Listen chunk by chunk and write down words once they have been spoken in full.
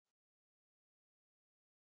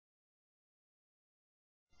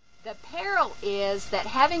The peril is that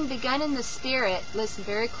having begun in the Spirit, listen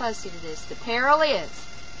very closely to this, the peril is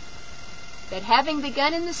that having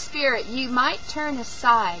begun in the Spirit, you might turn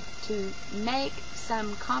aside to make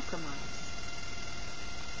some compromise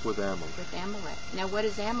with Amalek. With Amalek. Now, what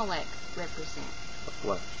does Amalek represent? The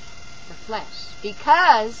flesh. The flesh.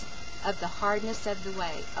 Because of the hardness of the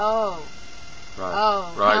way. Oh. Right.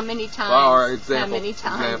 Oh, right. How many times? Well, example, how many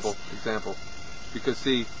times? Example. Because,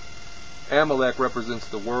 see, Amalek represents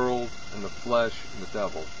the world and the flesh and the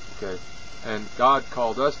devil. Okay? And God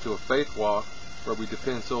called us to a faith walk where we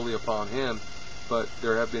depend solely upon Him. But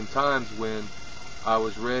there have been times when I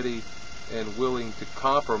was ready and willing to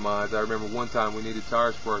compromise. I remember one time we needed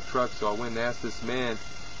tires for our truck, so I went and asked this man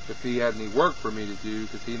if he had any work for me to do,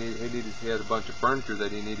 because he had a bunch of furniture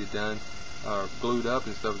that he needed done, glued up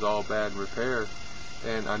and stuff was all bad in repair,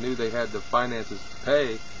 and I knew they had the finances to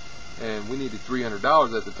pay, and we needed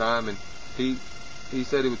 $300 at the time, and he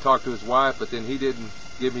said he would talk to his wife, but then he didn't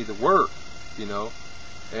give me the work,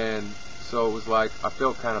 and so it was like I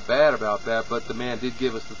felt kind of bad about that, but the man did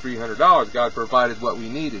give us the $300. God provided what we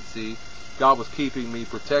needed. See, God was keeping me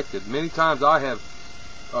protected. Many times I have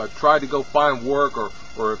tried to go find work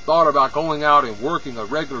or thought about going out and working a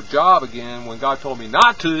regular job again when God told me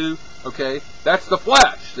not to. Okay, that's the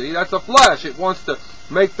flesh. See, that's the flesh. It wants to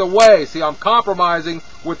make the way. See, I'm compromising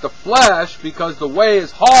with the flesh because the way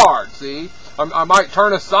is hard. See, I might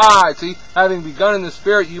turn aside. See, having begun in the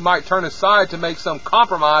Spirit, you might turn aside to make some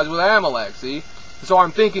compromise with Amalek. See, so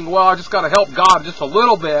I'm thinking, well, I just got to help God just a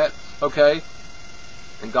little bit. Okay,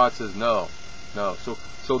 and God says no.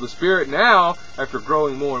 So the Spirit now, after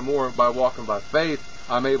growing more and more by walking by faith,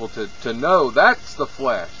 I'm able to know that's the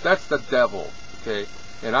flesh, that's the devil, okay?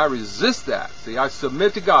 And I resist that. See, I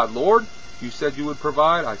submit to God. Lord, you said you would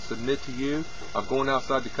provide. I submit to you. I'm going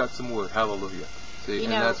outside to cut some wood. Hallelujah. See,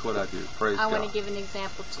 and that's what I do. Praise God. I want to give an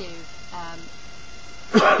example, too.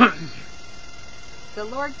 The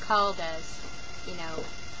Lord called us,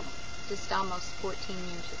 just almost 14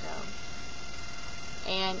 years ago.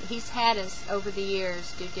 And He's had us over the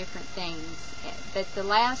years do different things. But the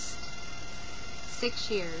last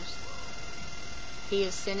 6 years, He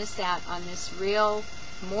has sent us out on this real,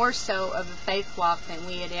 more so of a faith walk than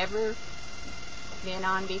we had ever been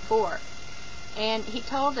on before. And He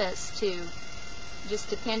told us to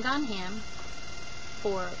just depend on Him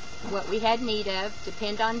for what we had need of,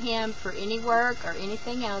 depend on Him for any work or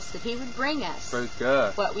anything else, that He would bring us Praise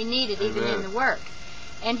God. What we needed. Amen. Even in the work.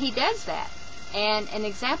 And He does that. And an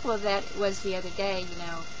example of that was the other day,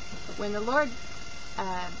 when the Lord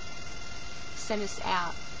sent us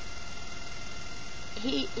out,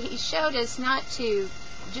 He showed us not to,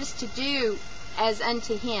 just to do as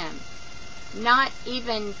unto Him, not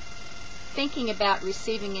even thinking about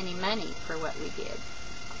receiving any money for what we did.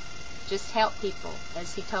 Just help people,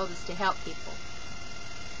 as He told us to help people.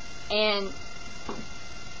 And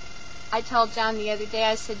I told John the other day,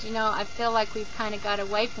 I said, I feel like we've kind of got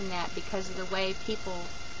away from that because of the way people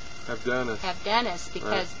have done us. Because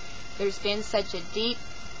right. There's been such a deep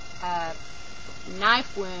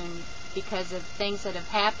knife wound because of things that have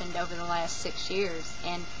happened over the last 6 years.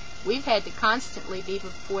 And we've had to constantly be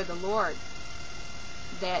before the Lord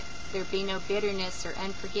that there be no bitterness or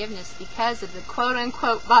unforgiveness because of the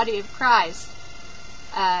quote-unquote body of Christ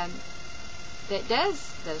that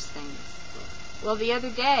does those things. Well, the other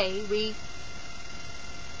day, we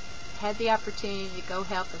had the opportunity to go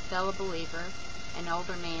help a fellow believer, an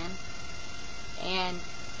older man, and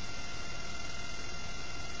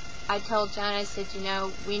I told John, I said,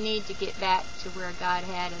 we need to get back to where God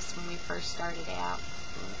had us when we first started out.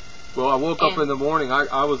 Well, I woke up in the morning,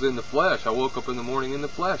 I was in the flesh. I woke up in the morning in the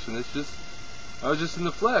flesh, and I was just in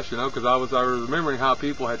the flesh, because I was remembering how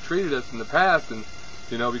people had treated us in the past, and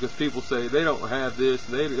because people say they don't have this,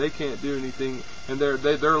 they can't do anything, and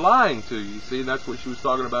they're lying to you. See, and that's what she was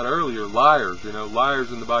talking about earlier, liars,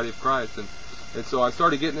 liars in the body of Christ. And so I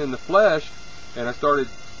started getting in the flesh, and I started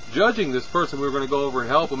judging this person. We were going to go over and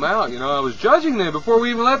help them out. I was judging them before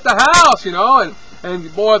we even left the house,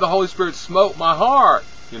 and boy, the Holy Spirit smote my heart,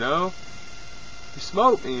 He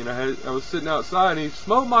smote me, and I was sitting outside, and He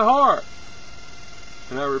smote my heart.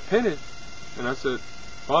 And I repented, and I said,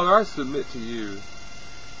 Father, I submit to you.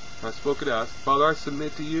 I spoke it out. Father, I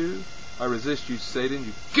submit to you. I resist you, Satan.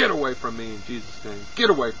 You get away from me in Jesus' name.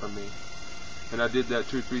 Get away from me. And I did that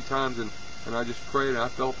 2 or 3 times, and I just prayed, and I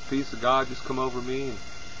felt the peace of God just come over me and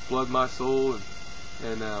flood my soul,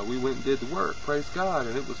 and we went and did the work. Praise God.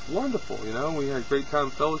 And it was wonderful, We had a great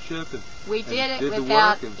time fellowship. And we did it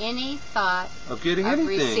without any thought of getting of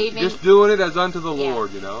anything. Receiving. Just doing it as unto the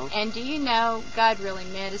Lord, And do you know, God really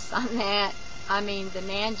met us on that. I mean, the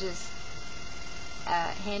man just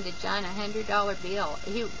handed John $100 bill.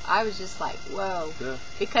 I was just like, whoa. Yeah.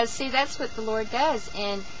 Because, see, that's what the Lord does.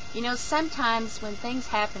 And, you know, sometimes when things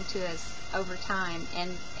happen to us over time,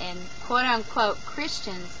 and quote-unquote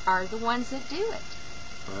Christians are the ones that do it.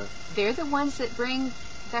 Right. They're the ones that bring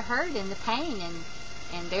the hurt and the pain,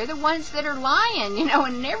 and they're the ones that are lying, you know,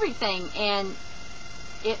 and everything. And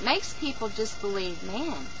it makes people just believe,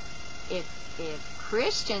 man, if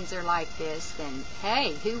Christians are like this, then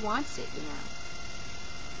hey, who wants it, you know?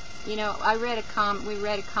 You know, we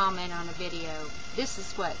read a comment on a video. This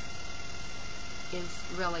is what is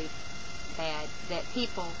really bad, that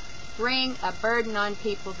people bring a burden on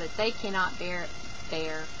people that they cannot bear.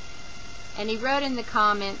 And he wrote in the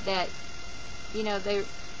comment that, you know,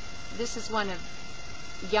 this is one of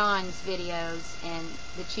Jan's videos, and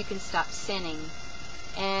that you can stop sinning.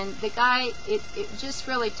 And the guy, it just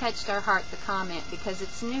really touched our heart, the comment, because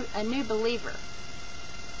it's a new believer.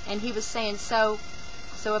 And he was saying, so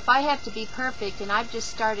if I have to be perfect, and I've just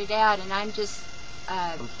started out, and I'm just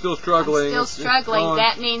I'm still struggling.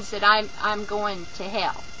 That means that I'm going to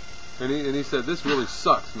hell. And he said, this really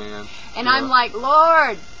sucks, man. And I'm like,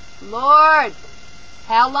 Lord,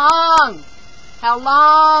 how long? How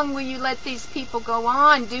long will you let these people go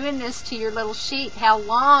on doing this to your little sheep? How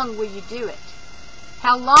long will you do it?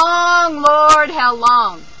 How long, Lord, how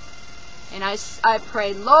long? And I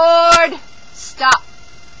pray, Lord, stop.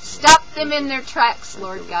 Stop them in their tracks,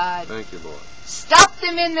 Lord God. Thank you, Lord. Stop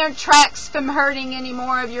them in their tracks from hurting any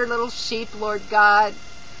more of your little sheep, Lord God.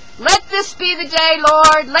 Let this be the day,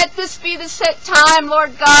 Lord. Let this be the set time,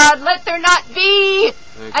 Lord God. Let there not be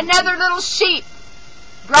another little sheep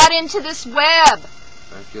brought into this web.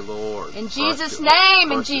 Thank you, Lord. In Jesus'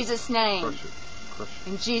 name, in Jesus' name. Crush it.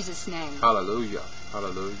 In Jesus' name. Hallelujah.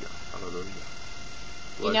 Hallelujah. Hallelujah.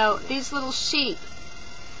 You know, these little sheep,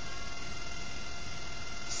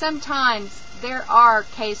 sometimes there are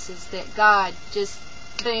cases that God just,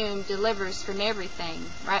 boom, delivers from everything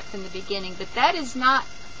right from the beginning. But that is not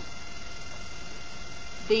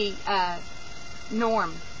the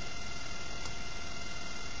norm.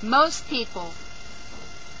 Most people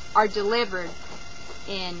are delivered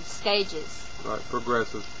in stages. Right,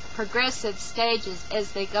 progressive stages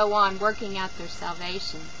as they go on working out their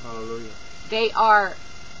salvation. Hallelujah. They are,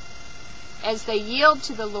 as they yield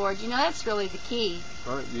to the Lord, you know, that's really the key.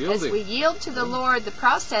 Right, yielding. As we yield to the Lord, the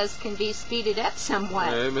process can be speeded up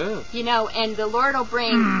somewhat. Amen. You know, and the Lord will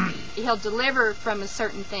He'll deliver from a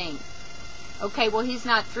certain thing. Okay, well, He's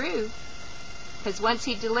not through. Because once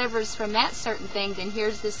He delivers from that certain thing, then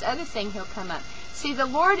here's this other thing He'll come up. See, the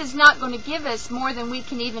Lord is not going to give us more than we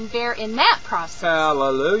can even bear in that process.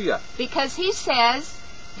 Hallelujah. Because He says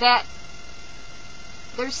that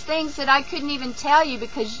there's things that I couldn't even tell you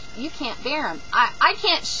because you can't bear them. I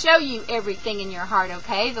can't show you everything in your heart,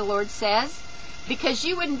 okay, the Lord says, because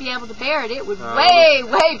you wouldn't be able to bear it. It would way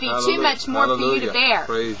be too much more for you to bear.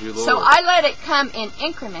 Praise you, Lord. So I let it come in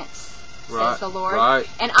increments, says the Lord. Right.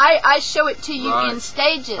 And I show it to you in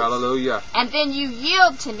stages. Hallelujah. And then you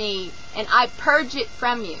yield to me, and I purge it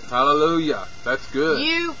from you. Hallelujah. That's good.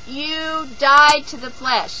 You die to the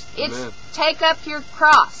flesh. Amen. It's take up your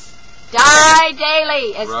cross. Die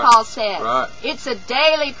daily, as Paul says. Right. It's a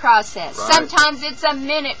daily process. Right. Sometimes it's a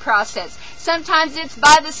minute process. Sometimes it's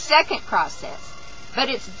by the second process. But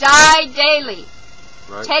it's die daily.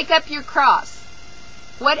 Right. Take up your cross.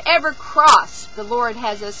 Whatever cross the Lord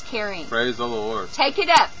has us carrying. Praise the Lord. Take it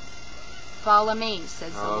up. Follow me,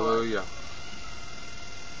 says the Lord. Hallelujah.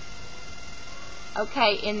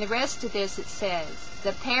 Okay, in the rest of this it says,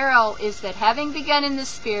 the peril is that having begun in the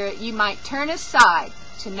Spirit, you might turn aside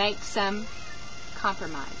to make some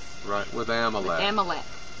compromise. Right, with Amalek.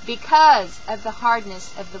 Because of the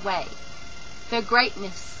hardness of the way. The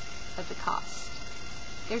greatness of the cost.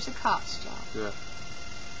 There's a cost, y'all. Yeah.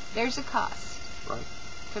 There's a cost. Right.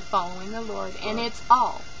 To following the Lord, and it's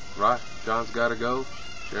all. Right. John's got to go.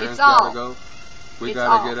 Sharon's It's all. got to go. We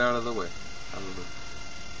got to get out of the way. Hallelujah.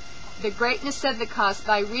 The greatness of the cost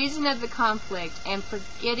by reason of the conflict and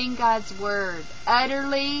forgetting God's word.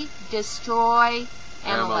 Utterly destroy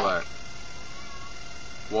Amalek.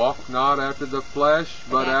 Walk not after the flesh,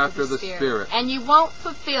 but after the Spirit. And you won't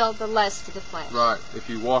fulfill the lust of the flesh. Right. If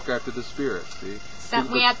you walk after the Spirit, see?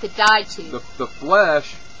 Something we have to die to. The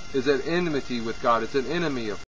flesh is at enmity with God. It's an enemy of